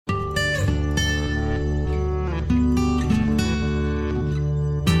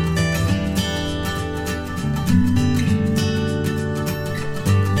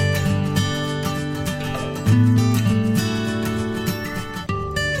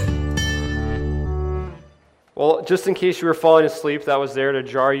Well, just in case you were falling asleep, that was there to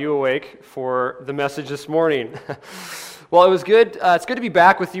jar you awake for the message this morning. Well, it was good. It's good to be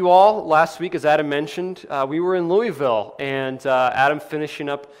back with you all. Last week, as Adam mentioned, we were in Louisville, and Adam finishing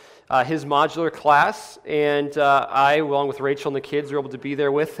up his modular class, and I, along with Rachel and the kids, were able to be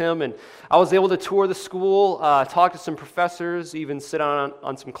there with him, and I was able to tour the school, talk to some professors, even sit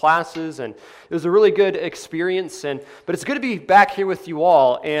on some classes, and it was a really good experience, but it's good to be back here with you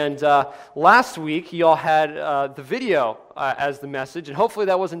all, and last week, you all had the video as the message, and hopefully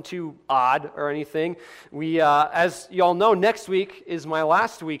that wasn't too odd or anything. We, as you all know, next week is my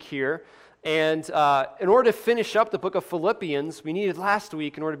last week here, and in order to finish up the book of Philippians, we needed last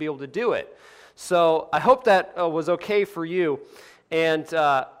week in order to be able to do it. So I hope that was okay for you. And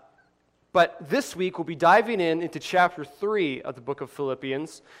but this week we'll be diving into chapter 3 of the book of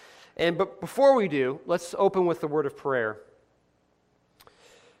Philippians. But before we do, let's open with the word of prayer.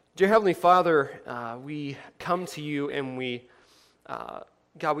 Dear Heavenly Father, we come to you and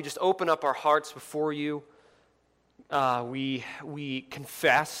God, we just open up our hearts before you. We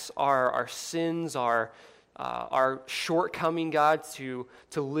confess our sins, our shortcoming, God, to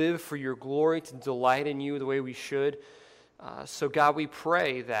live for your glory, to delight in you the way we should. So, God, we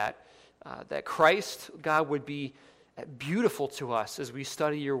pray that Christ, God, would be beautiful to us as we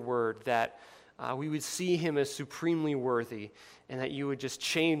study your word, that we would see him as supremely worthy, and that you would just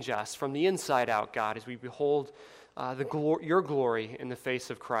change us from the inside out, God, as we behold your glory in the face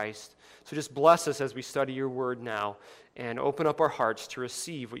of Christ. So just bless us as we study your word now and open up our hearts to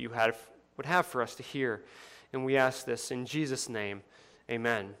receive what you would have for us to hear. And we ask this in Jesus' name,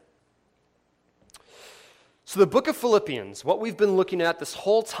 amen. So the book of Philippians, what we've been looking at this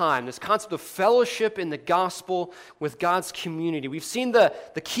whole time, this concept of fellowship in the gospel with God's community. We've seen the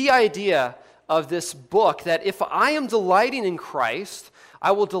key idea of this book, that if I am delighting in Christ,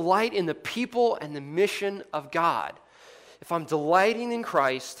 I will delight in the people and the mission of God. If I'm delighting in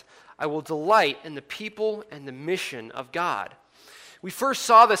Christ, I will delight in the people and the mission of God. We first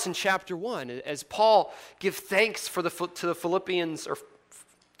saw this in chapter 1 as Paul gives thanks to the Philippians, or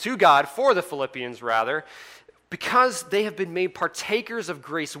to God for the Philippians rather, because they have been made partakers of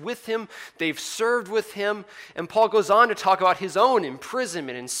grace with him, they've served with him, and Paul goes on to talk about his own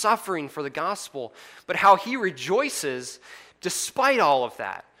imprisonment and suffering for the gospel, but how he rejoices despite all of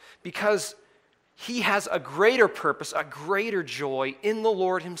that, because he has a greater purpose, a greater joy in the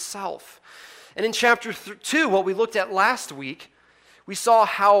Lord himself. And in chapter 2, what we looked at last week, we saw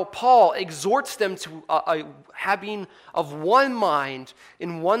how Paul exhorts them to having of one mind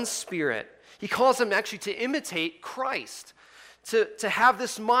in one spirit. He calls them actually to imitate Christ, to have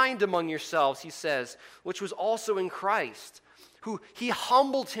this mind among yourselves, he says, which was also in Christ, who he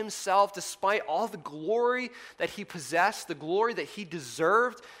humbled himself despite all the glory that he possessed, the glory that he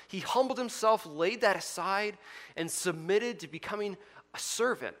deserved. He humbled himself, laid that aside, and submitted to becoming a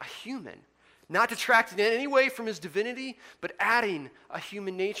servant, a human, not detracting in any way from his divinity, but adding a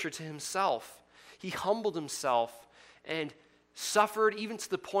human nature to himself. He humbled himself and suffered even to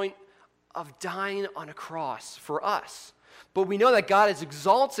the point of dying on a cross for us. But we know that God has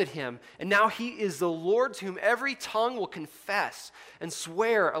exalted him, and now he is the Lord to whom every tongue will confess and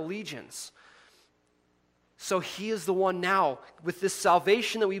swear allegiance. So he is the one now, with this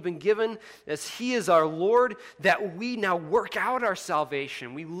salvation that we've been given, as he is our Lord, that we now work out our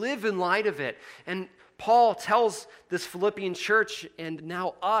salvation. We live in light of it. And Paul tells this Philippian church, and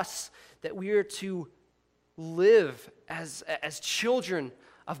now us, that we are to live as children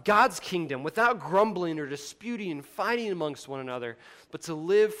of God's kingdom, without grumbling or disputing and fighting amongst one another, but to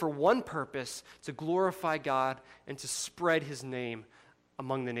live for one purpose, to glorify God and to spread his name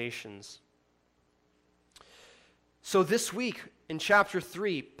among the nations. So this week, in chapter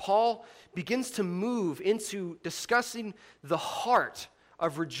 3, Paul begins to move into discussing the heart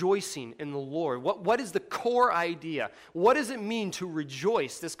of rejoicing in the Lord. What is the core idea? What does it mean to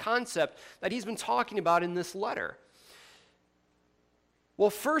rejoice, this concept that he's been talking about in this letter? Well,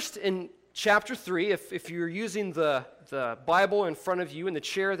 first in chapter 3, if you're using the Bible in front of you in the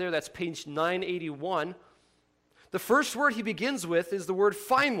chair there, that's page 981, the first word he begins with is the word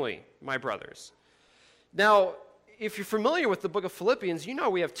finally, my brothers. Now, if you're familiar with the book of Philippians, you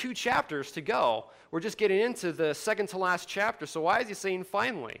know we have 2 chapters to go. We're just getting into the second to last chapter, so why is he saying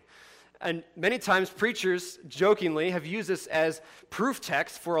finally? And many times preachers, jokingly, have used this as proof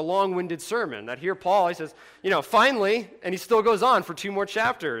text for a long-winded sermon. That here Paul, he says, finally, and he still goes on for 2 more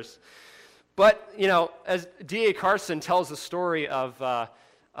chapters. But, as D.A. Carson tells the story of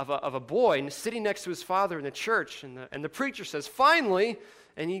a boy sitting next to his father in the church, and the preacher says, finally,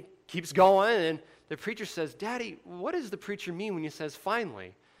 and he keeps going, and the preacher says, Daddy, what does the preacher mean when he says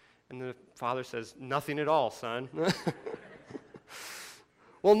finally? And the father says, nothing at all, son.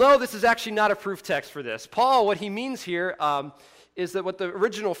 Well, no, this is actually not a proof text for this. Paul, what he means here is that what the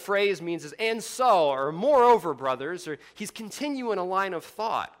original phrase means is, and so, or moreover, brothers, or he's continuing a line of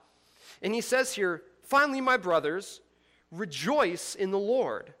thought. And he says here, finally, my brothers, rejoice in the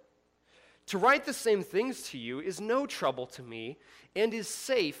Lord. To write the same things to you is no trouble to me and is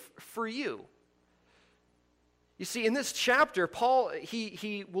safe for you. You see, in this chapter, Paul,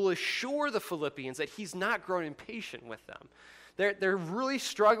 he will assure the Philippians that he's not grown impatient with them. They're really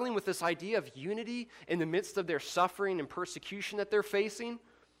struggling with this idea of unity in the midst of their suffering and persecution that they're facing.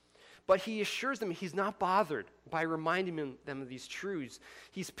 But he assures them he's not bothered by reminding them of these truths.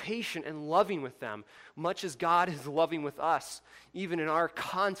 He's patient and loving with them, much as God is loving with us, even in our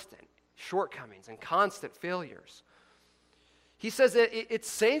constant shortcomings and constant failures. He says that it's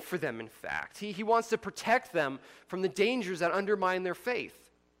safe for them, in fact. He wants to protect them from the dangers that undermine their faith.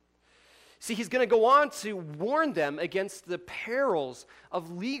 See, he's going to go on to warn them against the perils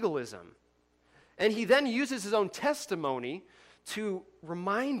of legalism. And he then uses his own testimony to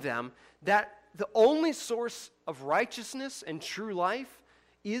remind them that the only source of righteousness and true life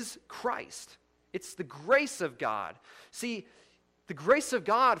is Christ. It's the grace of God. See, the grace of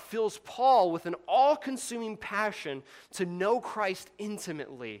God fills Paul with an all-consuming passion to know Christ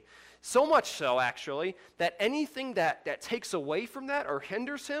intimately. So much so, actually, that anything that takes away from that or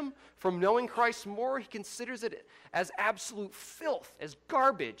hinders him from knowing Christ more, he considers it as absolute filth, as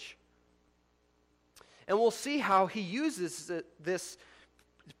garbage. And we'll see how he uses this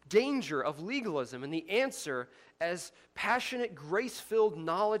danger of legalism and the answer as passionate, grace-filled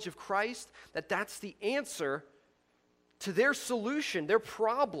knowledge of Christ, that's the answer to their solution, their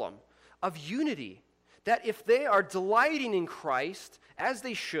problem of unity. That if they are delighting in Christ, as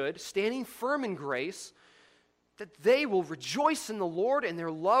they should, standing firm in grace, that they will rejoice in the Lord and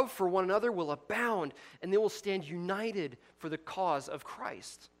their love for one another will abound, and they will stand united for the cause of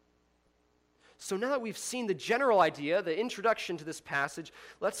Christ. So now that we've seen the general idea, the introduction to this passage,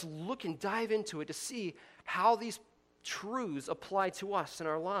 let's look and dive into it to see how these truths apply to us in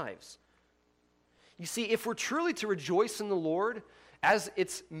our lives. You see, if we're truly to rejoice in the Lord, as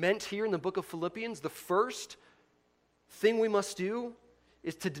it's meant here in the book of Philippians, the first thing we must do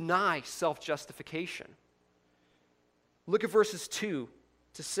is to deny self-justification. Look at verses 2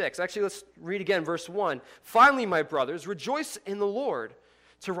 to 6. Actually, let's read again verse 1. Finally, my brothers, rejoice in the Lord.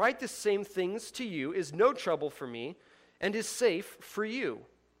 To write the same things to you is no trouble for me and is safe for you.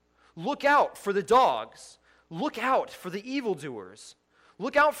 Look out for the dogs. Look out for the evildoers.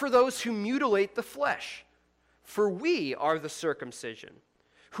 Look out for those who mutilate the flesh. For we are the circumcision,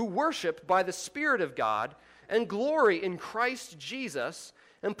 who worship by the Spirit of God and glory in Christ Jesus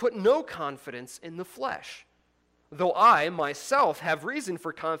and put no confidence in the flesh. Though I myself have reason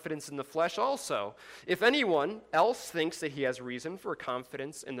for confidence in the flesh also. If anyone else thinks that he has reason for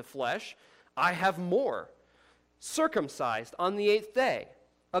confidence in the flesh, I have more. Circumcised on the 8th day,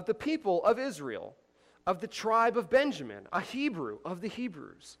 of the people of Israel, of the tribe of Benjamin, a Hebrew of the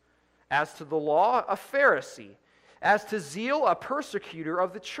Hebrews. As to the law, a Pharisee. As to zeal, a persecutor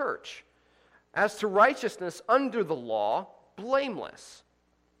of the church. As to righteousness under the law, blameless.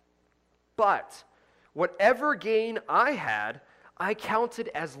 But whatever gain I had, I counted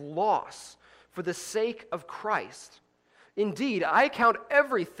as loss for the sake of Christ. Indeed, I count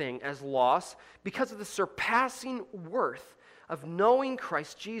everything as loss because of the surpassing worth of knowing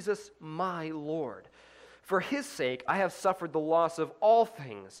Christ Jesus, my Lord. For his sake, I have suffered the loss of all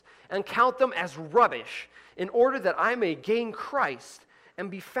things and count them as rubbish in order that I may gain Christ and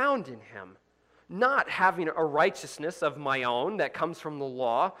be found in him, not having a righteousness of my own that comes from the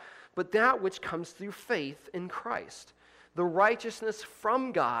law, but that which comes through faith in Christ, the righteousness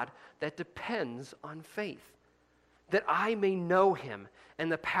from God that depends on faith, that I may know him and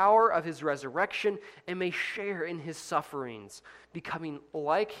the power of his resurrection and may share in his sufferings, becoming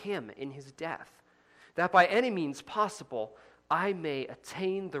like him in his death, that by any means possible I may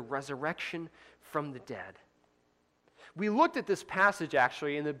attain the resurrection from the dead. We looked at this passage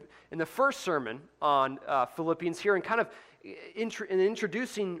actually in the first sermon on Philippians here and kind of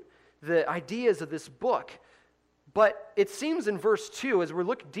introducing the ideas of this book. But it seems in verse 2, as we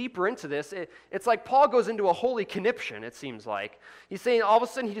look deeper into this, it's like Paul goes into a holy conniption, it seems like. He's saying all of a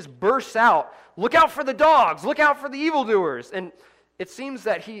sudden he just bursts out, look out for the dogs, look out for the evildoers. And it seems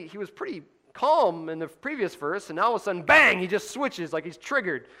that he was pretty calm in the previous verse, and now all of a sudden, bang, he just switches like he's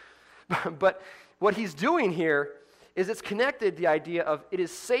triggered. But what he's doing here is it's connected the idea of it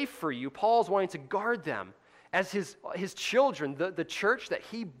is safe for you. Paul's wanting to guard them as his children, the church that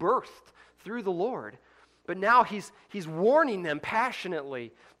he birthed through the Lord. But now he's warning them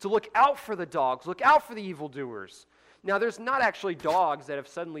passionately to look out for the dogs, look out for the evildoers. Now, there's not actually dogs that have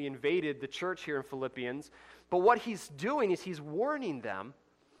suddenly invaded the church here in Philippians, but what he's doing is he's warning them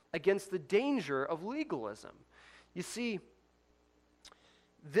against the danger of legalism. You see,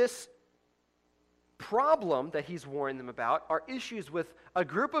 this problem that he's warning them about are issues with a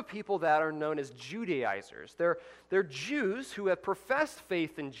group of people that are known as Judaizers. They're Jews who have professed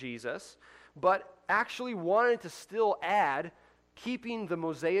faith in Jesus, but actually wanted to still add keeping the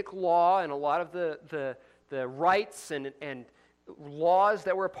Mosaic law and a lot of the rights and laws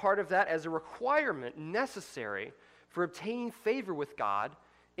that were a part of that as a requirement necessary for obtaining favor with God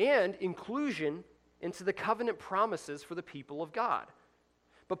and inclusion into the covenant promises for the people of God.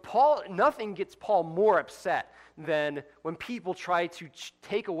 But nothing gets Paul more upset than when people try to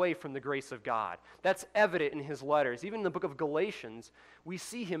take away from the grace of God. That's evident in his letters. Even in the book of Galatians, we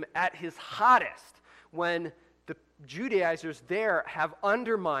see him at his hottest when the Judaizers there have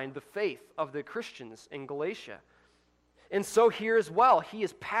undermined the faith of the Christians in Galatia. And so here as well, he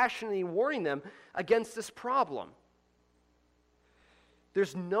is passionately warning them against this problem.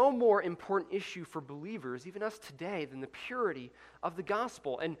 There's no more important issue for believers, even us today, than the purity of the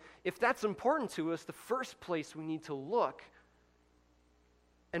gospel. And if that's important to us, the first place we need to look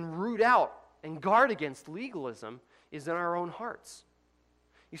and root out and guard against legalism is in our own hearts.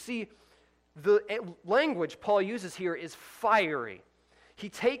 You see, the language Paul uses here is fiery. He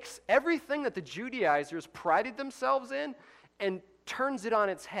takes everything that the Judaizers prided themselves in and turns it on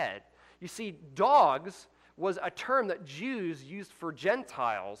its head. You see, dogs was a term that Jews used for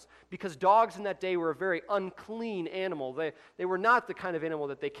Gentiles because dogs in that day were a very unclean animal. They were not the kind of animal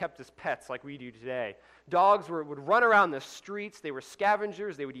that they kept as pets like we do today. Dogs would run around the streets. They were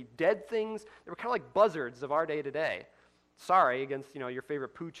scavengers. They would eat dead things. They were kind of like buzzards of our day today. Sorry against your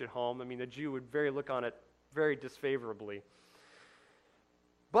favorite pooch at home. I mean, the Jew would look on it very disfavorably.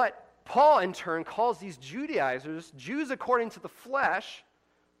 But Paul, in turn, calls these Judaizers, Jews according to the flesh,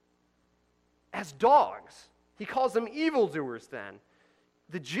 as dogs. He calls them evildoers then.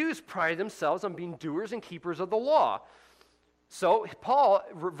 The Jews prided themselves on being doers and keepers of the law. So Paul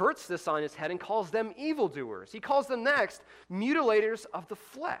reverts this on his head and calls them evildoers. He calls them next mutilators of the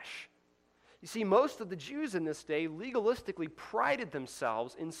flesh. You see, most of the Jews in this day legalistically prided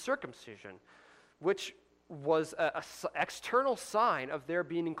themselves in circumcision, which was an external sign of their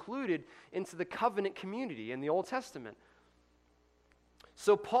being included into the covenant community in the Old Testament.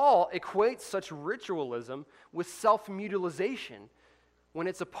 So Paul equates such ritualism with self-mutilization when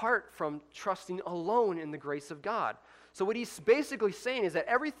it's apart from trusting alone in the grace of God. So what he's basically saying is that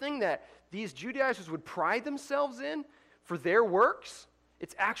everything that these Judaizers would pride themselves in for their works,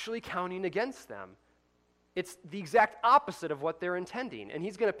 it's actually counting against them. It's the exact opposite of what they're intending. And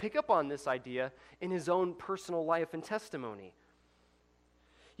he's going to pick up on this idea in his own personal life and testimony.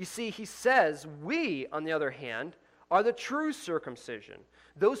 You see, he says, we, on the other hand, are the true circumcision,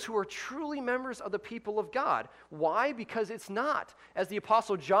 those who are truly members of the people of God. Why? Because it's not, as the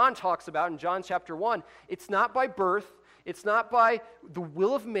Apostle John talks about in John chapter 1, it's not by birth, it's not by the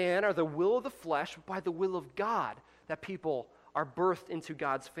will of man or the will of the flesh, but by the will of God that people are birthed into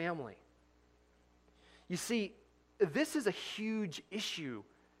God's family. You see, this is a huge issue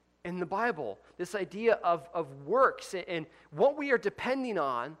in the Bible, this idea of works and what we are depending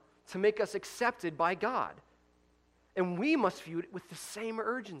on to make us accepted by God. And we must view it with the same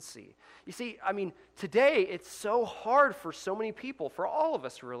urgency. You see, today it's so hard for so many people, for all of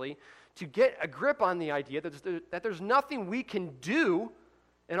us really, to get a grip on the idea that there's nothing we can do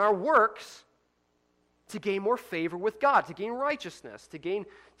in our works to gain more favor with God, to gain righteousness, to gain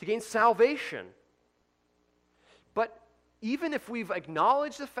salvation. But even if we've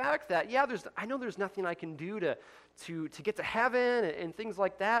acknowledged the fact that, I know there's nothing I can do to get to heaven and things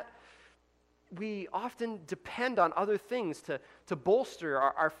like that, we often depend on other things to bolster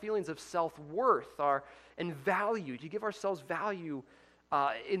our feelings of self-worth and value, to give ourselves value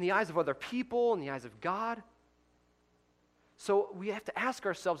in the eyes of other people, in the eyes of God. So we have to ask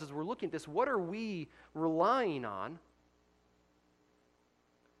ourselves as we're looking at this, what are we relying on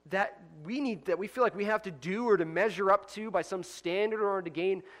that we feel like we have to do or to measure up to by some standard in order to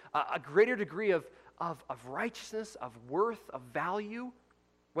gain a greater degree of righteousness, of worth, of value?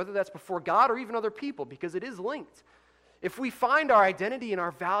 Whether that's before God or even other people, because it is linked. If we find our identity and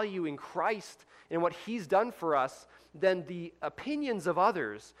our value in Christ and what He's done for us, then the opinions of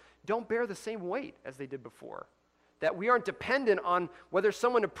others don't bear the same weight as they did before. That we aren't dependent on whether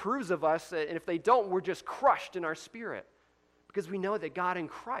someone approves of us, and if they don't, we're just crushed in our spirit. Because we know that God in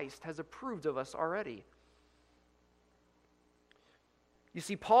Christ has approved of us already. You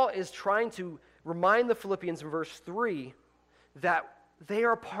see, Paul is trying to remind the Philippians in verse 3 that they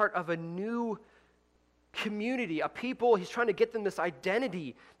are part of a new community, a people. He's trying to get them this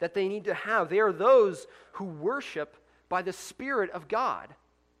identity that they need to have. They are those who worship by the Spirit of God,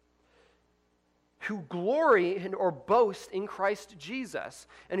 who glory or boast in Christ Jesus,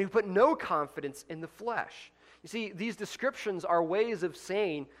 and who put no confidence in the flesh. You see, these descriptions are ways of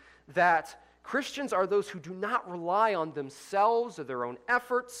saying that Christians are those who do not rely on themselves or their own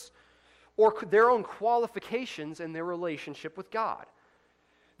efforts or their own qualifications in their relationship with God.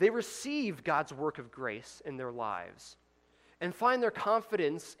 They receive God's work of grace in their lives and find their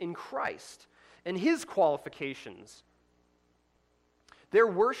confidence in Christ and His qualifications. Their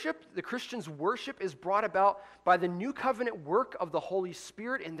worship, the Christians' worship, is brought about by the new covenant work of the Holy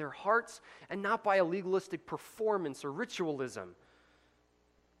Spirit in their hearts and not by a legalistic performance or ritualism.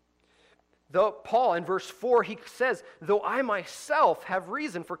 Though Paul, in verse 4, he says, though I myself have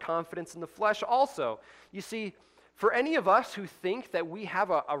reason for confidence in the flesh also. You see, for any of us who think that we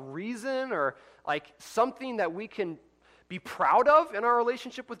have a reason or like something that we can be proud of in our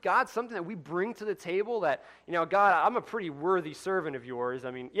relationship with God, something that we bring to the table that, God, I'm a pretty worthy servant of yours.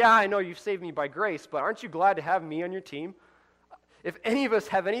 I mean, yeah, I know you've saved me by grace, but aren't you glad to have me on your team? If any of us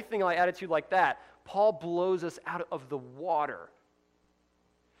have anything like attitude like that, Paul blows us out of the water.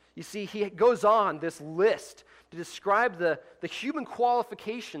 You see, he goes on this list to describe the human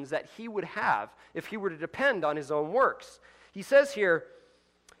qualifications that he would have if he were to depend on his own works. He says here,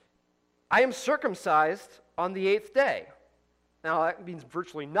 I am circumcised on the 8th day. Now, that means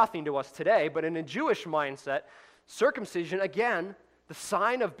virtually nothing to us today, but in a Jewish mindset, circumcision, again, the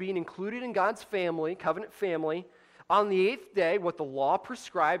sign of being included in God's family, covenant family, on the 8th day, what the law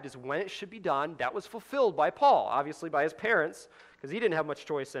prescribed is when it should be done. That was fulfilled by Paul, obviously by his parents, because he didn't have much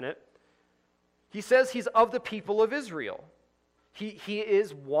choice in it. He says he's of the people of Israel. He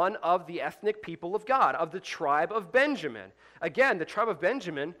is one of the ethnic people of God, of the tribe of Benjamin. Again, the tribe of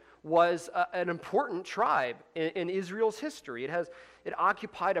Benjamin was an important tribe in Israel's history. It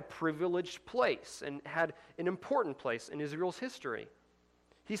occupied a privileged place and had an important place in Israel's history.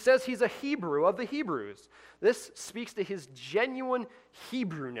 He says he's a Hebrew of the Hebrews. This speaks to his genuine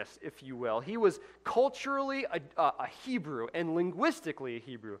Hebrewness, if you will. He was culturally a Hebrew and linguistically a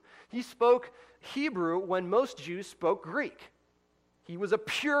Hebrew. He spoke Hebrew when most Jews spoke Greek. He was a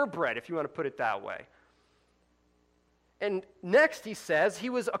purebred, if you want to put it that way. And next he says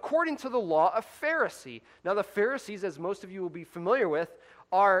he was, according to the law, a Pharisee. Now the Pharisees, as most of you will be familiar with,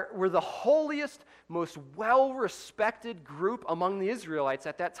 were the holiest, most well-respected group among the Israelites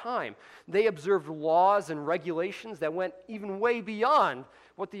at that time. They observed laws and regulations that went even way beyond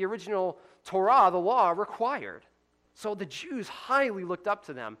what the original Torah, the law, required. So the Jews highly looked up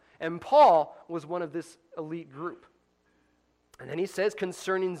to them, and Paul was one of this elite group. And then he says,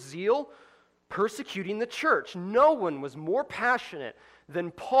 concerning zeal, persecuting the church, no one was more passionate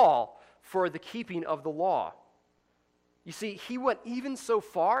than Paul for the keeping of the law. You see, he went even so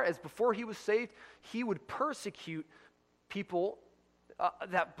far as before he was saved, he would persecute people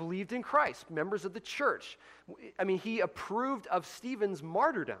that believed in Christ, members of the church. I mean, he approved of Stephen's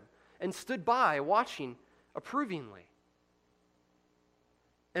martyrdom and stood by watching approvingly.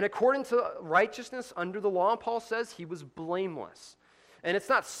 And according to righteousness under the law, Paul says he was blameless. And it's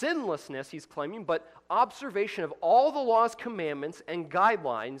not sinlessness he's claiming, but observation of all the law's commandments and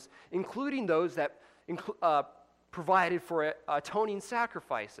guidelines, including those that provided for atoning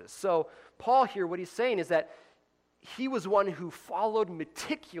sacrifices. So Paul here, what he's saying is that he was one who followed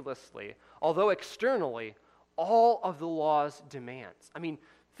meticulously, although externally, all of the law's demands. I mean,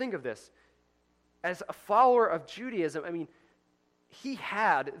 think of this. As a follower of Judaism, I mean, he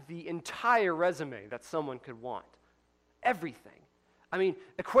had the entire resume that someone could want. Everything. I mean,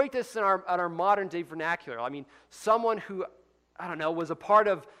 equate this in our modern day vernacular. I mean, someone who, was a part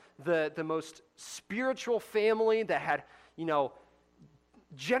of the most spiritual family that had,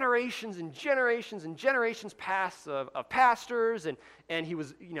 generations and generations and generations past of pastors, and he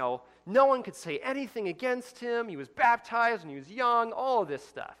was, no one could say anything against him. He was baptized when he was young, all of this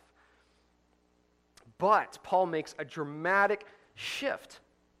stuff. But Paul makes a dramatic shift.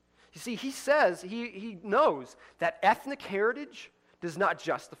 You see, he says, he knows that ethnic heritage does not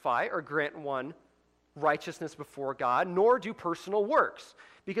justify or grant one righteousness before God, nor do personal works.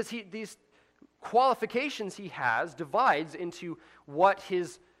 Because these qualifications he has divides into what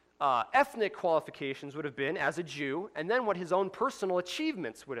his ethnic qualifications would have been as a Jew, and then what his own personal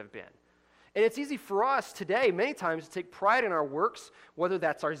achievements would have been. And it's easy for us today, many times, to take pride in our works, whether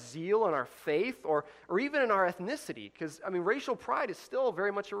that's our zeal and our faith, or even in our ethnicity. Because, racial pride is still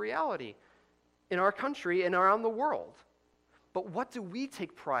very much a reality in our country and around the world. But what do we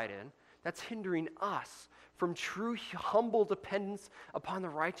take pride in? that's hindering us from true humble dependence upon the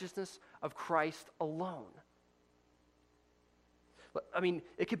righteousness of Christ alone? I mean,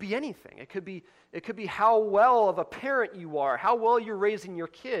 it could be anything. It could be how well of a parent you are, how well you're raising your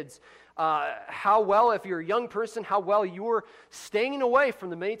kids, how well, if you're a young person, how well you're staying away from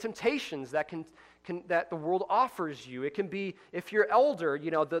the many temptations that that the world offers you. It can be, if you're elder,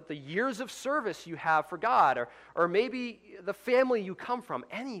 the years of service you have for God, or maybe the family you come from,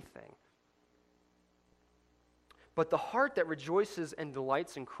 anything. But the heart that rejoices and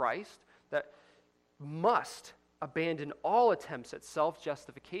delights in Christ, that must abandon all attempts at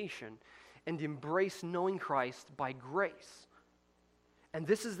self-justification and embrace knowing Christ by grace. And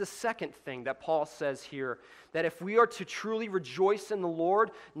this is the second thing that Paul says here, that if we are to truly rejoice in the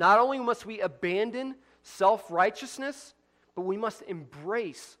Lord, not only must we abandon self-righteousness, but we must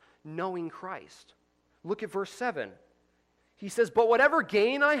embrace knowing Christ. Look at verse 7. He says, "But whatever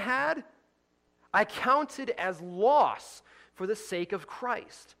gain I had, I counted as loss for the sake of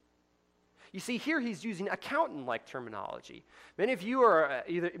Christ." You see, here he's using accountant-like terminology. Many of you are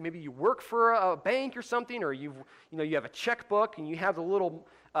either, maybe you work for a bank or something, or you have a checkbook and you have the little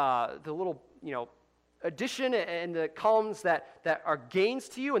addition and the columns that are gains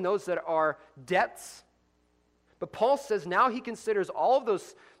to you and those that are debts. But Paul says now he considers all of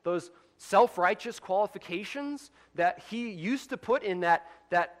those self-righteous qualifications that he used to put in that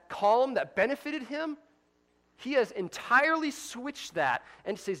column that benefited him. He has entirely switched that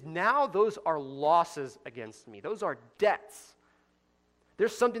and says, now those are losses against me. Those are debts.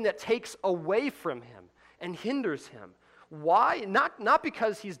 There's something that takes away from him and hinders him. Why? Not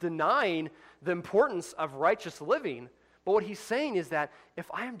because he's denying the importance of righteous living, but what he's saying is that if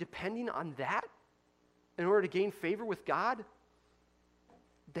I am depending on that in order to gain favor with God,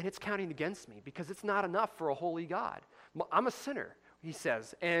 then it's counting against me because it's not enough for a holy God. I'm a sinner, he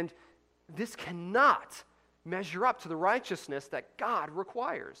says, and this cannot measure up to the righteousness that God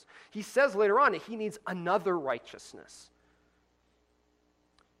requires. He says later on that he needs another righteousness.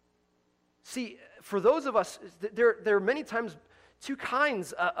 See, for those of us, there are many times two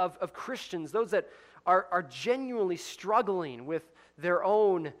kinds of Christians, those that are genuinely struggling with their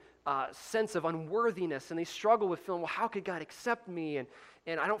own sense of unworthiness, and they struggle with feeling, well, how could God accept me?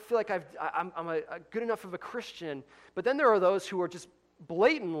 And I don't feel like I'm a good enough of a Christian. But then there are those who are just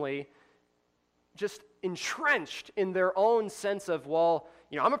blatantly just entrenched in their own sense of, well,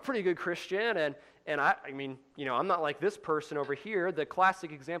 I'm a pretty good Christian, and I mean, I'm not like this person over here, the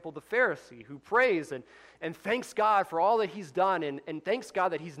classic example, the Pharisee, who prays and thanks God for all that he's done, and thanks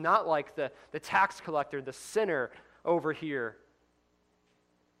God that he's not like the tax collector, the sinner over here.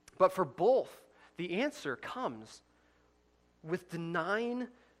 But for both, the answer comes with denying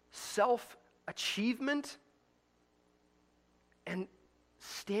self-achievement and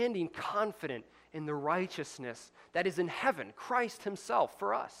standing confident in the righteousness that is in heaven, Christ himself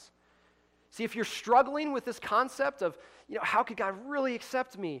for us. See, if you're struggling with this concept of, how could God really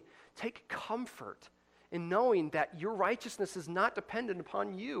accept me? Take comfort in knowing that your righteousness is not dependent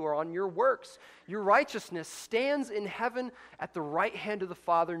upon you or on your works. Your righteousness stands in heaven at the right hand of the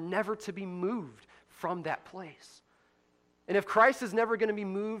Father, never to be moved from that place. And if Christ is never going to be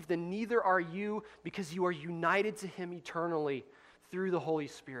moved, then neither are you, because you are united to him eternally through the Holy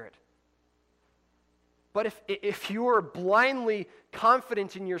Spirit. But if you are blindly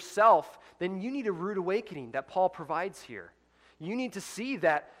confident in yourself, then you need a rude awakening that Paul provides here. You need to see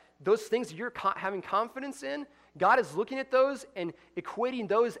that those things that you're having confidence in, God is looking at those and equating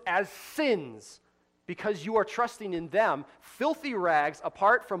those as sins because you are trusting in them, filthy rags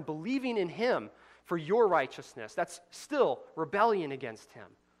apart from believing in him for your righteousness. That's still rebellion against him.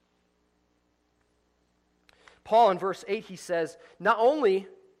 Paul in verse 8, he says, not only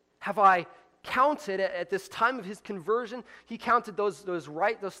have I counted at this time of his conversion, he counted those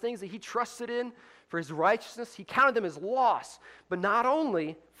things that he trusted in for his righteousness, he counted them as loss. But not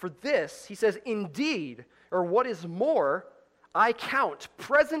only for this, he says, indeed, or what is more, I count,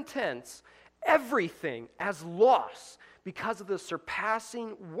 present tense, everything as loss because of the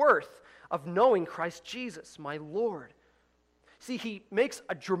surpassing worth of knowing Christ Jesus, my Lord. See, he makes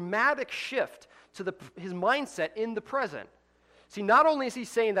a dramatic shift to his mindset in the present. See, not only is he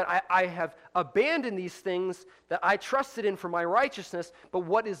saying that I have abandoned these things that I trusted in for my righteousness, but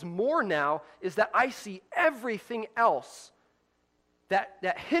what is more now is that I see everything else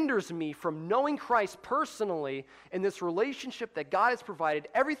that hinders me from knowing Christ personally in this relationship that God has provided,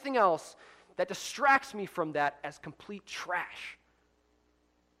 everything else that distracts me from that as complete trash.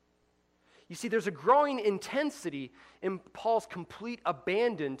 You see, there's a growing intensity in Paul's complete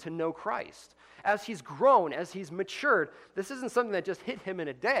abandon to know Christ. As he's grown, as he's matured, this isn't something that just hit him in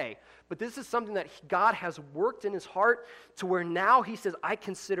a day, but this is something that God has worked in his heart to where now he says, I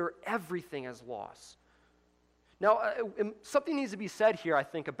consider everything as loss. Now, something needs to be said here, I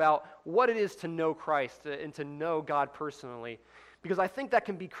think, about what it is to know Christ and to know God personally, because I think that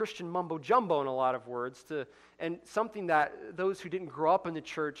can be Christian mumbo-jumbo in a lot of words, and something that those who didn't grow up in the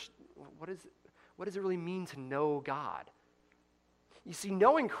church, what does it really mean to know God? You see,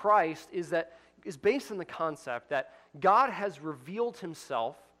 knowing Christ is based on the concept that God has revealed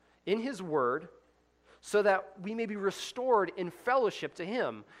himself in his word so that we may be restored in fellowship to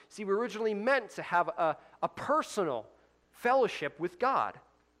him. See, we're originally meant to have a personal fellowship with God.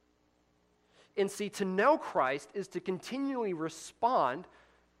 And see, to know Christ is to continually respond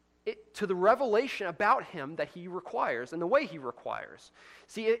to the revelation about him that he requires and the way he requires.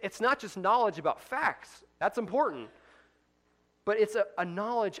 See, it's not just knowledge about facts. That's important. But it's a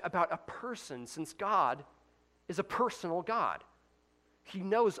knowledge about a person, since God is a personal God. He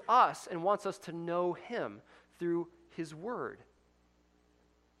knows us and wants us to know him through his word.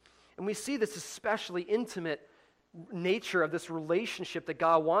 And we see this especially intimate nature of this relationship that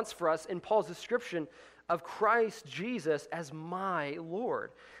God wants for us in Paul's description of Christ Jesus as my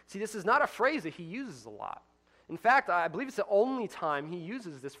Lord. See, this is not a phrase that he uses a lot. In fact, I believe it's the only time he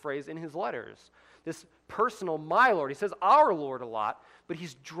uses this phrase in his letters. This personal my Lord. He says our Lord a lot, but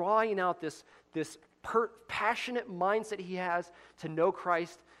he's drawing out this passionate mindset he has to know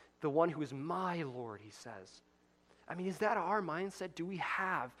Christ, the one who is my Lord, he says. I mean, is that our mindset? Do we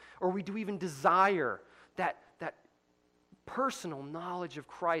have, or do we even desire that personal knowledge of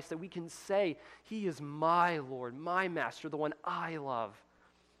Christ that we can say, he is my Lord, my master, the one I love?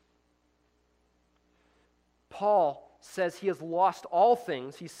 Paul says he has lost all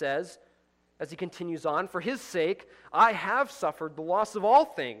things, he says, as he continues on, for his sake, I have suffered the loss of all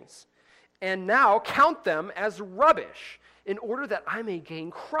things, and now count them as rubbish, in order that I may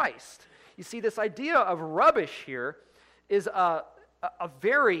gain Christ. You see, this idea of rubbish here is a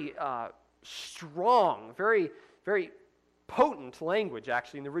very strong, very, very potent language,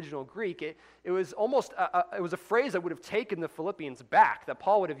 actually, in the original Greek. It was almost, it was a phrase that would have taken the Philippians back, that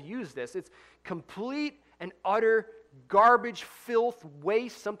Paul would have used this. It's complete and utter garbage, filth,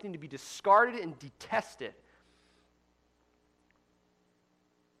 waste, something to be discarded and detested.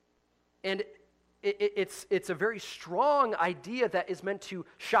 And it's a very strong idea that is meant to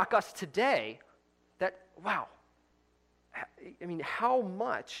shock us today, that, wow, I mean, how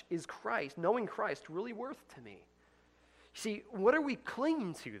much is Christ, knowing Christ, really worth to me? See, what are we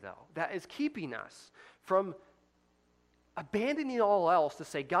clinging to, though, that is keeping us from abandoning all else to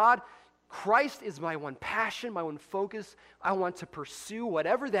say, God, Christ is my one passion, my one focus. I want to pursue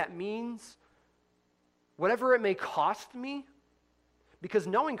whatever that means, whatever it may cost me, because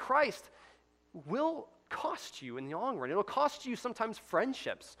knowing Christ will cost you in the long run. It'll cost you sometimes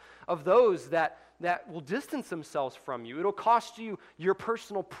friendships of those that will distance themselves from you. It'll cost you your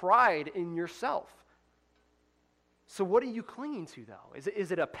personal pride in yourself. So what are you clinging to, though?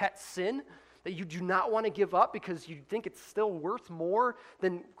 Is it a pet sin that you do not want to give up because you think it's still worth more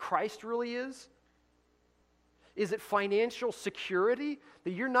than Christ really is? Is it financial security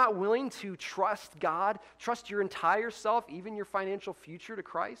that you're not willing to trust God, trust your entire self, even your financial future, to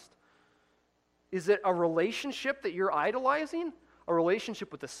Christ? Is it a relationship that you're idolizing? A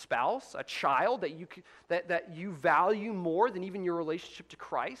relationship with a spouse, a child that you value more than even your relationship to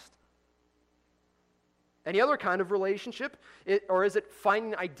Christ? Any other kind of relationship? Or is it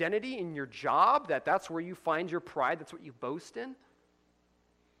finding identity in your job, that's where you find your pride, that's what you boast in?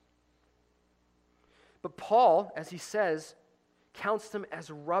 But Paul, as he says, counts them as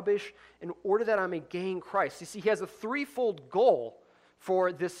rubbish in order that I may gain Christ. You see, he has a threefold goal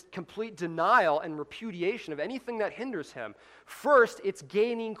for this complete denial and repudiation of anything that hinders him. First, it's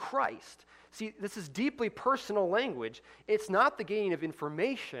gaining Christ. See, this is deeply personal language. It's not the gain of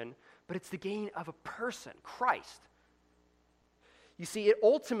information, but it's the gain of a person, Christ. You see, it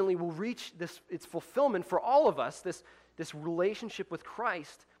ultimately will reach its fulfillment for all of us. This relationship with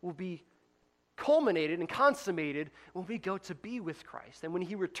Christ will be culminated and consummated when we go to be with Christ and when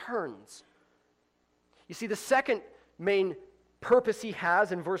he returns. You see, the second main purpose he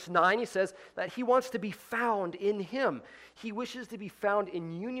has in verse 9, he says that he wants to be found in him. He wishes to be found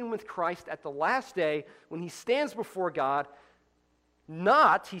in union with Christ at the last day when he stands before God.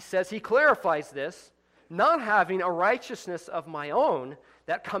 Not, he says, he clarifies this, not having a righteousness of my own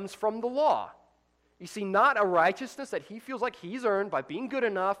that comes from the law. You see, not a righteousness that he feels like he's earned by being good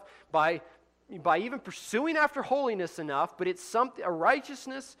enough, by by even pursuing after holiness enough, but it's a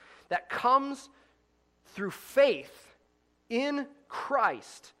righteousness that comes through faith in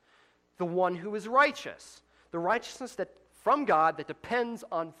Christ, the one who is righteous. The righteousness that from God that depends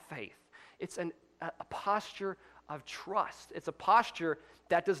on faith. It's a posture of trust. It's a posture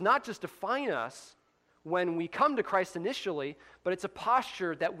that does not just define us when we come to Christ initially, but it's a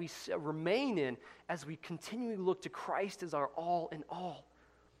posture that we remain in as we continually look to Christ as our all in all.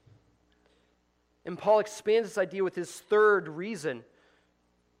 And Paul expands this idea with his third reason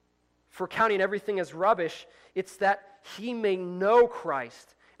for counting everything as rubbish. It's that he may know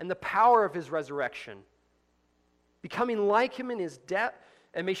Christ and the power of his resurrection, becoming like him in his death,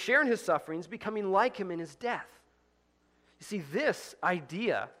 and may share in his sufferings, becoming like him in his death. You see, this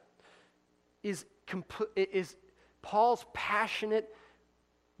idea is Paul's passionate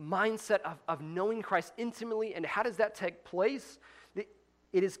mindset of knowing Christ intimately. And how does that take place?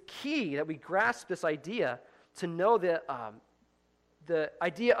 It is key that we grasp this idea to know the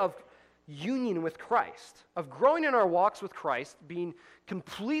idea of union with Christ, of growing in our walks with Christ, being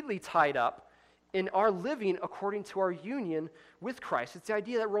completely tied up in our living according to our union with Christ. It's the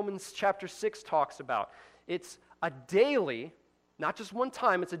idea that Romans chapter 6 talks about. It's a daily, not just one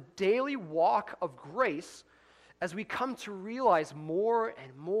time, it's a daily walk of grace as we come to realize more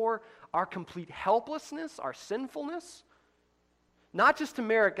and more our complete helplessness, our sinfulness, not just to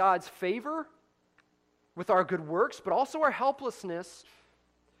merit God's favor with our good works, but also our helplessness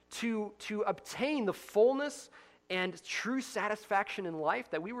to obtain the fullness and true satisfaction in life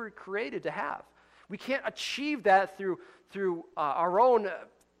that we were created to have. We can't achieve that through our own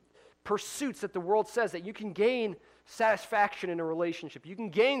pursuits that the world says that you can gain satisfaction in a relationship. You can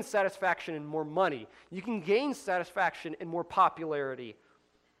gain satisfaction in more money. You can gain satisfaction in more popularity.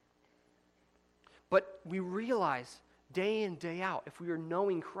 But we realize day in, day out, if we are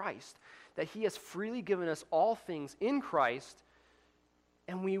knowing Christ, that he has freely given us all things in Christ,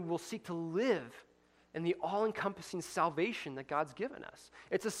 and we will seek to live in the all-encompassing salvation that God's given us.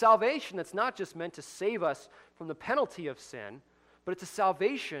 It's a salvation that's not just meant to save us from the penalty of sin, but it's a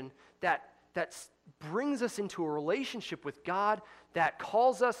salvation that brings us into a relationship with God, that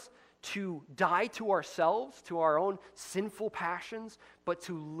calls us to die to ourselves, to our own sinful passions, but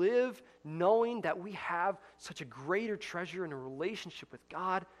to live knowing that we have such a greater treasure in a relationship with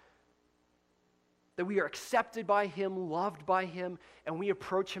God, that we are accepted by him, loved by him, and we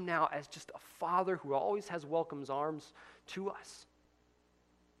approach him now as just a father who always has welcome's arms to us.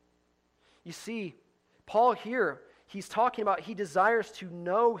 You see, Paul here, he's talking about he desires to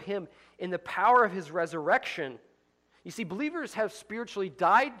know him in the power of his resurrection. You see, believers have spiritually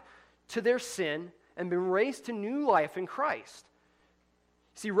died to their sin and been raised to new life in Christ.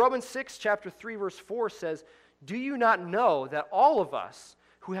 See, Romans 6, chapter 3, verse 4 says, "Do you not know that all of us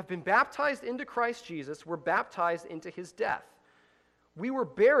who have been baptized into Christ Jesus were baptized into his death? We were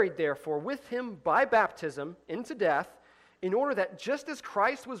buried, therefore, with him by baptism into death, in order that just as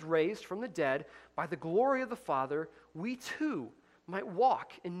Christ was raised from the dead by the glory of the Father, we too might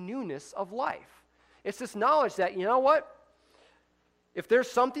walk in newness of life." It's this knowledge that, you know what? If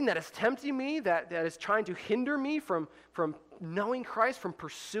there's something that is tempting me, that is trying to hinder me from knowing Christ, from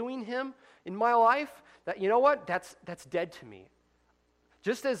pursuing him in my life, that, you know what? That's dead to me.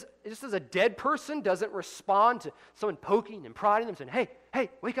 Just as a dead person doesn't respond to someone poking and prodding them, saying,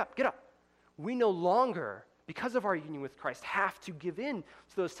 hey, wake up, get up. We no longer, because of our union with Christ, have to give in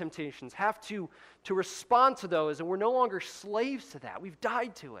to those temptations, have to respond to those, and we're no longer slaves to that. We've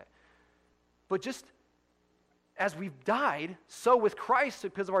died to it. But just as we've died, so with Christ,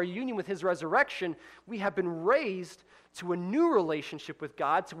 because of our union with his resurrection, we have been raised to a new relationship with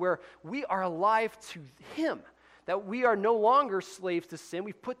God, to where we are alive to him, that we are no longer slaves to sin.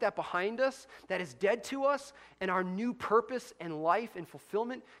 We've put that behind us, that is dead to us, and our new purpose and life and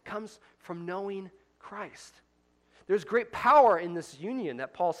fulfillment comes from knowing Christ. There's great power in this union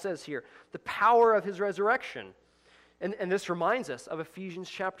that Paul says here, the power of his resurrection. And this reminds us of Ephesians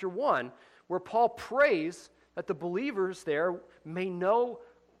chapter 1, where Paul prays that the believers there may know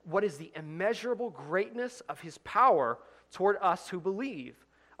what is the immeasurable greatness of his power toward us who believe,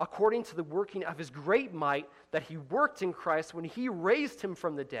 according to the working of his great might that he worked in Christ when he raised him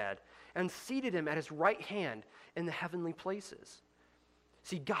from the dead and seated him at his right hand in the heavenly places.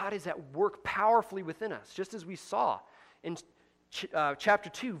 See, God is at work powerfully within us, just as we saw in chapter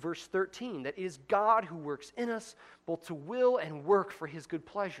 2, verse 13, that it is God who works in us both to will and work for his good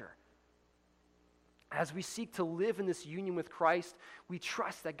pleasure. As we seek to live in this union with Christ, we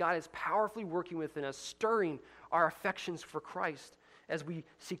trust that God is powerfully working within us, stirring our affections for Christ as we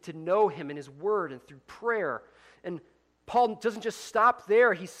seek to know him in his word and through prayer. And Paul doesn't just stop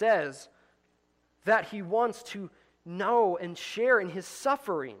there. He says that he wants to know and share in his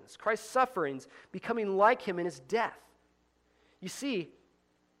sufferings, Christ's sufferings, becoming like him in his death. You see,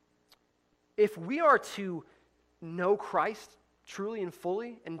 if we are to know Christ truly and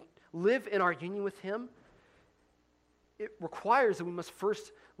fully and live in our union with him, it requires that we must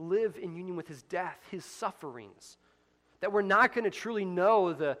first live in union with his death, his sufferings. That we're not going to truly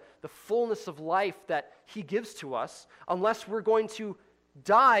know the fullness of life that he gives to us unless we're going to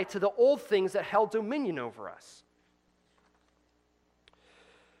die to the old things that held dominion over us.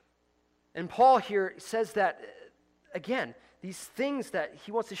 And Paul here says that, again, these things that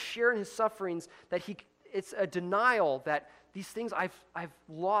he wants to share in his sufferings, that it's a denial that these things I've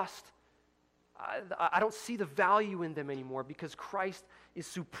lost. I don't see the value in them anymore because Christ is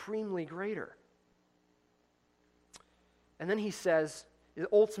supremely greater. And then he says, the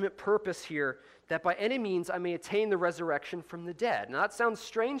ultimate purpose here, that by any means I may attain the resurrection from the dead. Now that sounds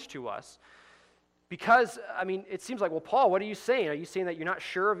strange to us because, it seems like, well, Paul, what are you saying? Are you saying that you're not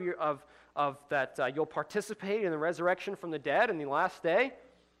sure of that you'll participate in the resurrection from the dead in the last day?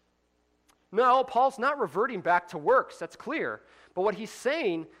 No, Paul's not reverting back to works, that's clear. But what he's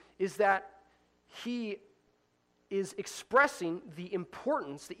saying is that he is expressing the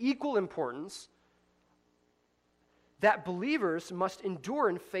importance, the equal importance, that believers must endure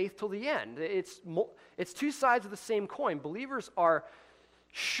in faith till the end. It's two sides of the same coin. Believers are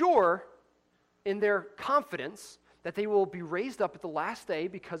sure in their confidence that they will be raised up at the last day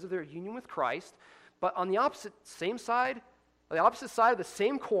because of their union with Christ, but on the opposite side of the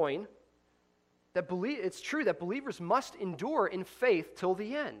same coin, it's true that believers must endure in faith till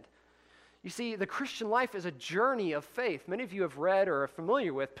the end. You see, the Christian life is a journey of faith. Many of you have read or are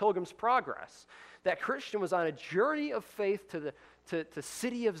familiar with Pilgrim's Progress. That Christian was on a journey of faith to the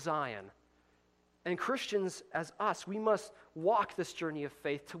city of Zion. And Christians, as us, we must walk this journey of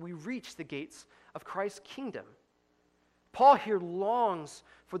faith till we reach the gates of Christ's kingdom. Paul here longs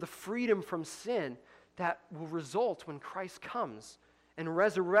for the freedom from sin that will result when Christ comes and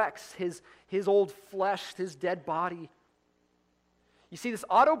resurrects his old flesh, his dead body. You see, this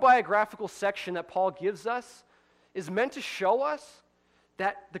autobiographical section that Paul gives us is meant to show us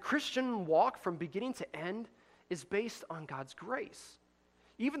that the Christian walk from beginning to end is based on God's grace.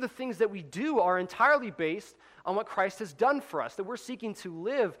 Even the things that we do are entirely based on what Christ has done for us, that we're seeking to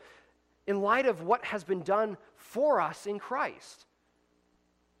live in light of what has been done for us in Christ.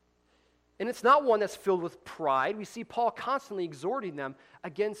 And it's not one that's filled with pride. We see Paul constantly exhorting them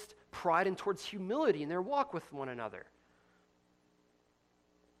against pride and towards humility in their walk with one another.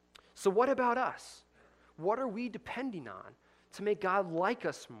 So what about us? What are we depending on to make God like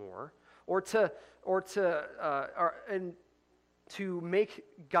us more, or to make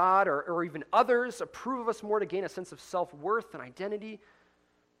God or even others approve of us more, to gain a sense of self-worth and identity?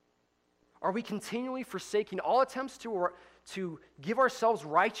 Are we continually forsaking all attempts to give ourselves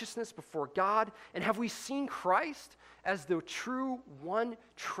righteousness before God? And have we seen Christ as the true one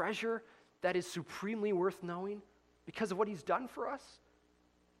treasure that is supremely worth knowing because of what he's done for us?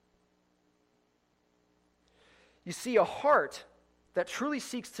 You see, a heart that truly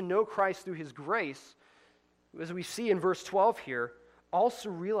seeks to know Christ through his grace, as we see in verse 12 here,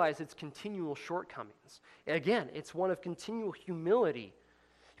 also realizes its continual shortcomings. And again, it's one of continual humility.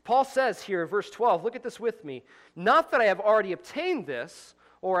 Paul says here in verse 12, look at this with me, not that I have already obtained this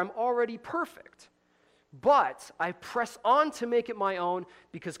or am already perfect, but I press on to make it my own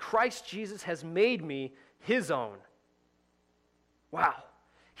because Christ Jesus has made me his own. Wow.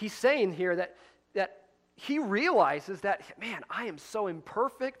 He's saying here that he realizes that, man, I am so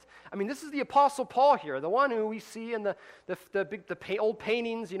imperfect. This is the Apostle Paul here, the one who we see in the old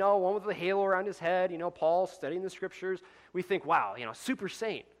paintings, one with the halo around his head, Paul studying the scriptures. We think, wow, super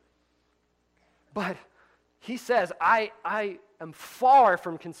saint. But he says, I am far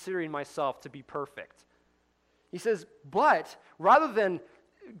from considering myself to be perfect. He says, but rather than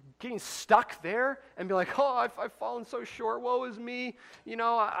getting stuck there and be like, oh, I've fallen so short, woe is me, who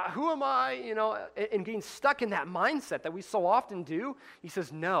am I, and getting stuck in that mindset that we so often do, he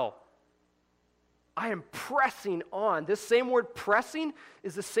says, no, I am pressing on. This same word pressing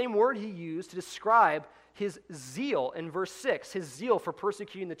is the same word he used to describe his zeal in verse 6, his zeal for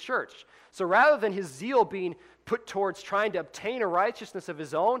persecuting the church. So rather than his zeal being put towards trying to obtain a righteousness of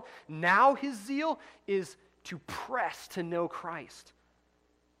his own, now his zeal is to press to know Christ.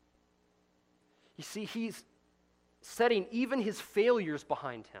 You see, he's setting even his failures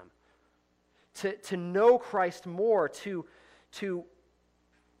behind him to know Christ more, to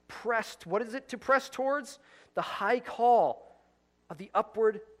press, what is it to press towards? The high call of the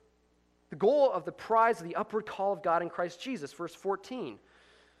goal of the prize of the upward call of God in Christ Jesus, verse 14.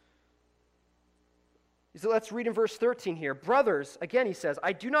 So let's read in verse 13 here. Brothers, again he says,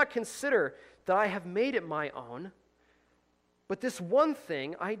 I do not consider that I have made it my own, but this one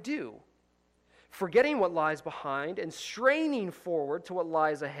thing I do, forgetting what lies behind and straining forward to what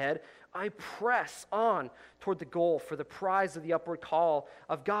lies ahead, I press on toward the goal for the prize of the upward call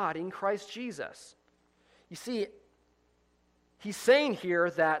of God in Christ Jesus. You see, he's saying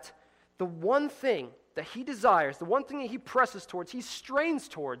here that the one thing that he desires, the one thing that he presses towards, he strains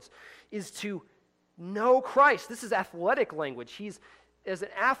towards, is to know Christ. This is athletic language. He's as an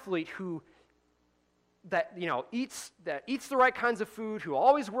athlete who eats the right kinds of food, who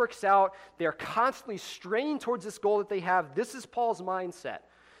always works out. They're constantly straining towards this goal that they have. This is Paul's mindset,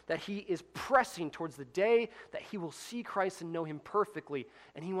 that he is pressing towards the day that he will see Christ and know him perfectly,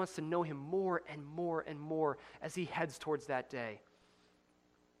 and he wants to know him more and more and more as he heads towards that day.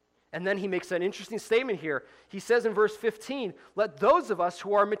 And then he makes an interesting statement here. He says in verse 15, let those of us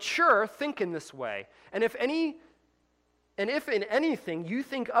who are mature think in this way, and if in anything you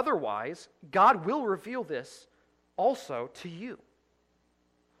think otherwise, God will reveal this also to you.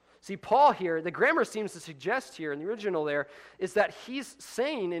 See, Paul here, the grammar seems to suggest here in the original there, is that he's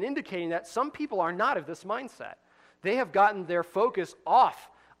saying and indicating that some people are not of this mindset. They have gotten their focus off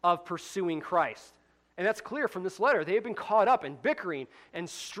of pursuing Christ. And that's clear from this letter. They have been caught up in bickering and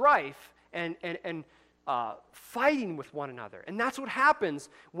strife and fighting with one another. And that's what happens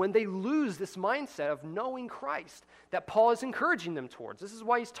when they lose this mindset of knowing Christ that Paul is encouraging them towards. This is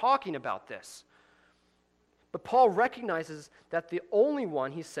why he's talking about this. But Paul recognizes that the only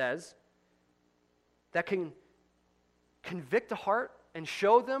one, he says, that can convict a heart and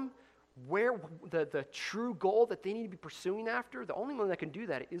show them where the true goal that they need to be pursuing after, the only one that can do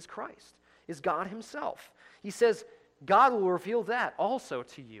that is Christ, is God himself. He says, God will reveal that also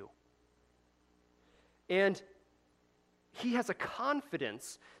to you. And he has a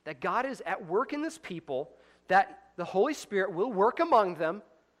confidence that God is at work in this people, that the Holy Spirit will work among them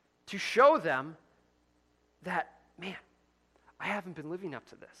to show them that, man, I haven't been living up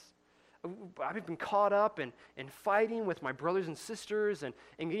to this. I've been caught up in fighting with my brothers and sisters and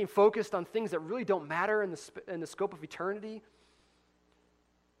getting focused on things that really don't matter in the scope of eternity.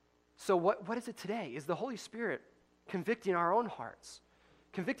 So what is it today? Is the Holy Spirit convicting our own hearts,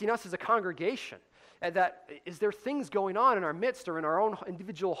 convicting us as a congregation? And that is there things going on in our midst or in our own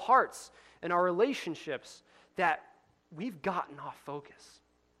individual hearts and our relationships that we've gotten off focus?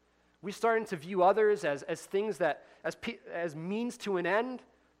 We're starting to view others as things that, as means to an end,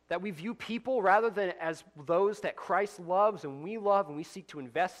 that we view people rather than as those that Christ loves and we seek to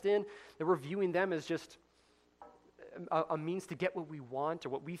invest in, that we're viewing them as just a means to get what we want or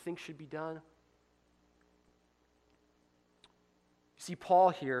what we think should be done. You see Paul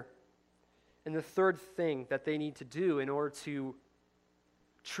here, and the third thing that they need to do in order to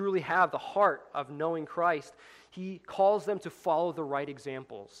truly have the heart of knowing Christ, he calls them to follow the right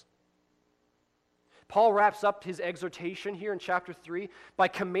examples. Paul wraps up his exhortation here in chapter 3 by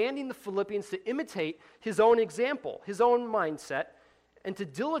commanding the Philippians to imitate his own example, his own mindset, and to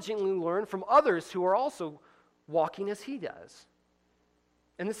diligently learn from others who are also walking as he does.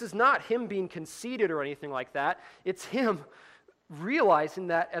 And this is not him being conceited or anything like that. It's him realizing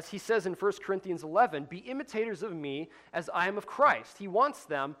that, as he says in 1 Corinthians 11, be imitators of me as I am of Christ. He wants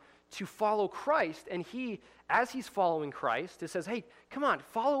them to follow Christ, and he, as he's following Christ, he says, hey, come on,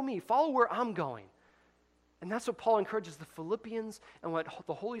 follow me, follow where I'm going. And that's what Paul encourages the Philippians and what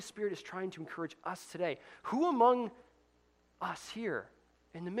the Holy Spirit is trying to encourage us today. Who among us here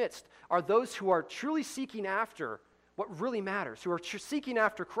in the midst are those who are truly seeking after what really matters, who are seeking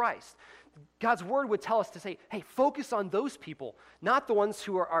after Christ? God's word would tell us to say, hey, focus on those people, not the ones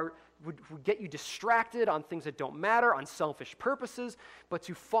who would get you distracted on things that don't matter, on selfish purposes, but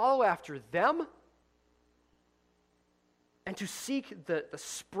to follow after them and to seek the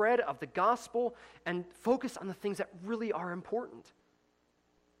spread of the gospel and focus on the things that really are important.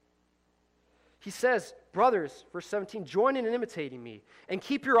 He says, brothers, verse 17, join in imitating me and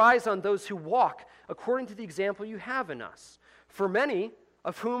keep your eyes on those who walk according to the example you have in us. For many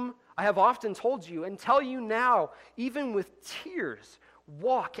of whom I have often told you and tell you now, even with tears,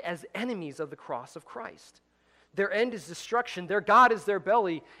 walk as enemies of the cross of Christ. Their end is destruction, their God is their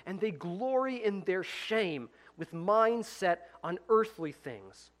belly, and they glory in their shame with minds set on earthly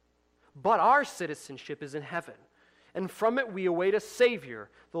things. But our citizenship is in heaven, and from it we await a Savior,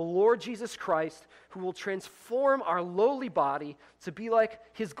 the Lord Jesus Christ, who will transform our lowly body to be like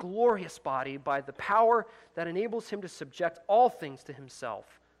his glorious body by the power that enables him to subject all things to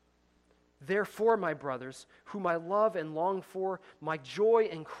himself. Therefore, my brothers, whom I love and long for, my joy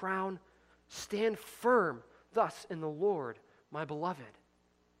and crown, stand firm thus in the Lord, my beloved.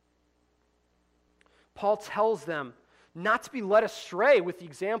 Paul tells them not to be led astray with the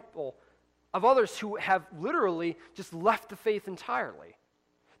example of others who have literally just left the faith entirely.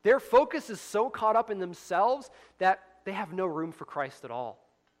 Their focus is so caught up in themselves that they have no room for Christ at all.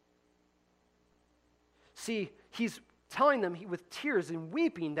 See, he's telling them with tears and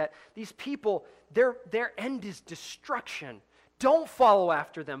weeping that these people, their end is destruction. Don't follow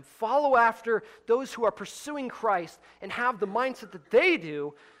after them. Follow after those who are pursuing Christ and have the mindset that they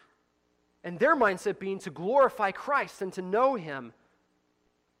do, and their mindset being to glorify Christ and to know Him.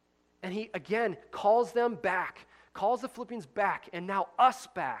 And he, again, calls them back, calls the Philippians back, and now us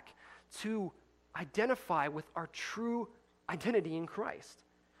back to identify with our true identity in Christ.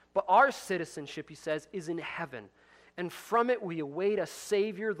 But our citizenship, he says, is in heaven. And from it we await a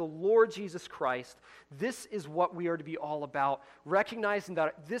Savior, the Lord Jesus Christ. This is what we are to be all about, recognizing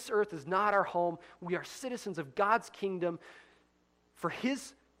that this earth is not our home. We are citizens of God's kingdom for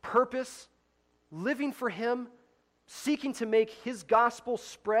His purpose, living for Him, seeking to make His gospel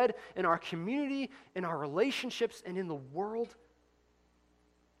spread in our community, in our relationships, and in the world.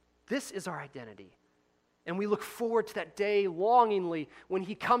 This is our identity. And we look forward to that day longingly when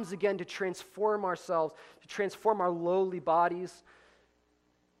He comes again to transform ourselves, to transform our lowly bodies,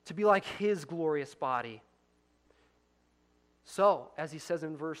 to be like His glorious body. So, as he says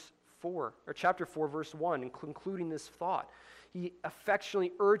in verse 4, or chapter 4, verse 1, and concluding this thought, he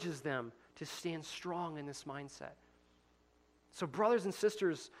affectionately urges them to stand strong in this mindset. So, brothers and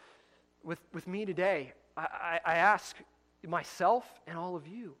sisters, with me today, I ask myself and all of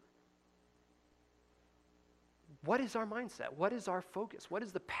you, what is our mindset? What is our focus? What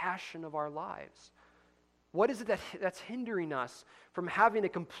is the passion of our lives? What is it that's hindering us from having a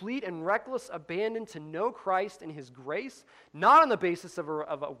complete and reckless abandon to know Christ and His grace, not on the basis of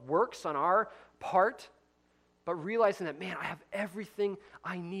a works on our part, but realizing that, man, I have everything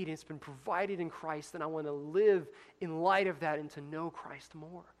I need, and it's been provided in Christ, and I want to live in light of that and to know Christ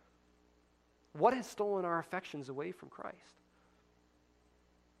more. What has stolen our affections away from Christ?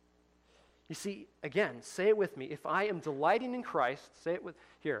 You see, again, say it with me. If I am delighting in Christ, say it with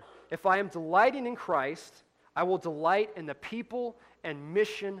here. If I am delighting in Christ, I will delight in the people and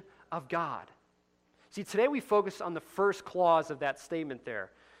mission of God. See, today we focus on the first clause of that statement there.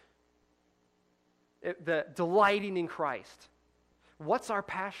 The delighting in Christ. What's our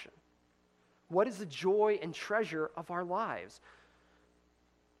passion? What is the joy and treasure of our lives?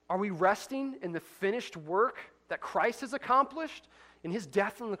 Are we resting in the finished work that Christ has accomplished in His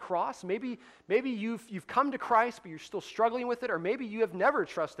death on the cross? Maybe you've come to Christ, but you're still struggling with it, or maybe you have never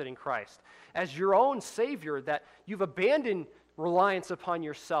trusted in Christ as your own Savior, that you've abandoned reliance upon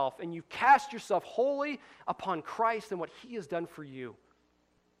yourself and you've cast yourself wholly upon Christ and what He has done for you.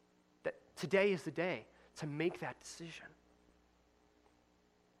 That today is the day to make that decision.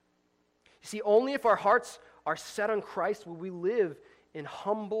 You see, only if our hearts are set on Christ will we live in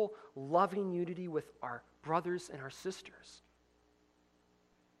humble, loving unity with our brothers and our sisters.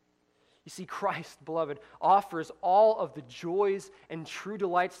 You see, Christ, beloved, offers all of the joys and true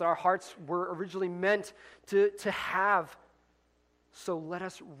delights that our hearts were originally meant to have. So let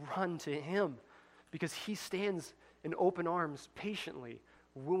us run to Him, because He stands in open arms patiently,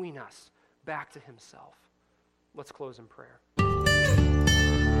 wooing us back to Himself. Let's close in prayer.